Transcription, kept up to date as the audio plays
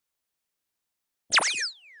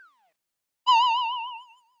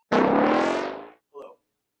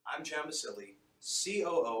I'm John Basili,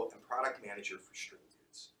 COO and Product Manager for Stream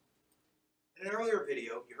Dudes. In an earlier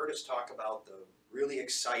video, you heard us talk about the really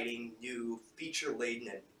exciting, new, feature-laden,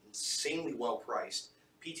 and insanely well-priced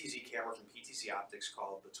PTZ camera from PTZOptics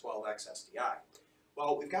called the 12X SDI.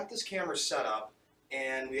 Well, we've got this camera set up,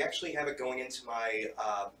 and we actually have it going into my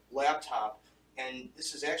laptop, and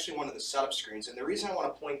this is actually one of the setup screens. And the reason I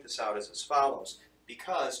want to point this out is as follows,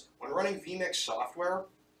 because when running vMix software,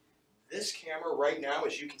 this camera right now,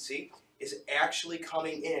 as you can see, is actually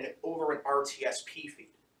coming in over an RTSP feed.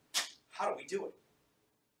 How do we do it?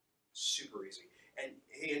 Super easy. And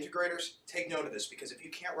hey, integrators, take note of this, because if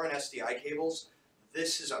you can't run SDI cables,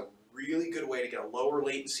 this is a really good way to get a lower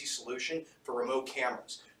latency solution for remote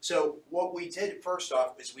cameras. So what we did first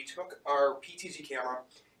off is we took our PTZ camera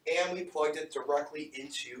and we plugged it directly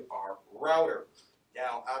into our router.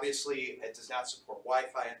 Now, obviously, it does not support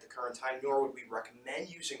Wi-Fi at the current time, nor would we recommend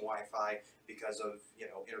using Wi-Fi because of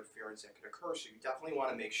interference that could occur. So you definitely want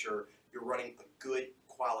to make sure you're running a good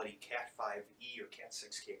quality Cat5e or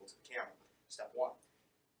Cat6 cable to the camera. Step one,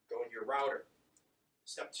 go into your router.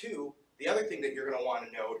 Step two, the other thing that you're going to want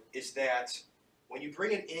to note is that when you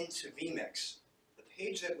bring it into vMix, the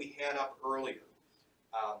page that we had up earlier,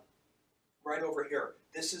 right over here,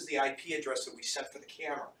 this is the IP address that we set for the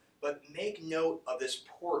camera. But make note of this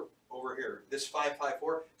port over here, this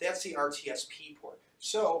 554, that's the RTSP port.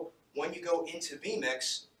 So when you go into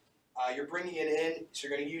vMix, you're bringing it in, so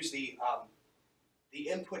you're going to use the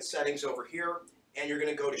input settings over here, and you're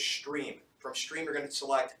going to go to Stream. From Stream, you're going to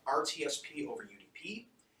select RTSP over UDP.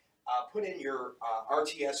 Put in your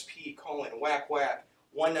RTSP : whack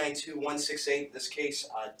 192.168, in this case,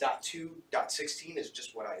 .2.16 is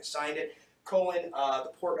just what I assigned it,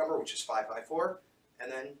 the port number, which is 554,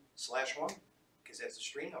 and then /1, because that's the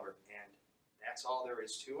stream number, and that's all there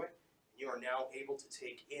is to it. You are now able to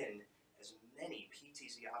take in as many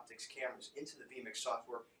PTZOptics cameras into the vMix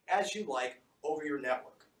software as you like over your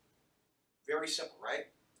network. Very simple,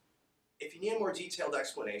 right? If you need a more detailed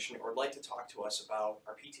explanation or would like to talk to us about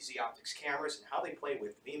our PTZOptics cameras and how they play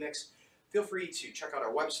with vMix, feel free to check out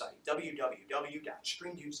our website,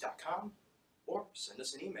 www.streamdudes.com, or send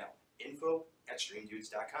us an email,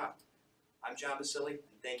 info@streamdudes.com. I'm John Basili,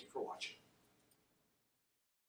 and thank you for watching.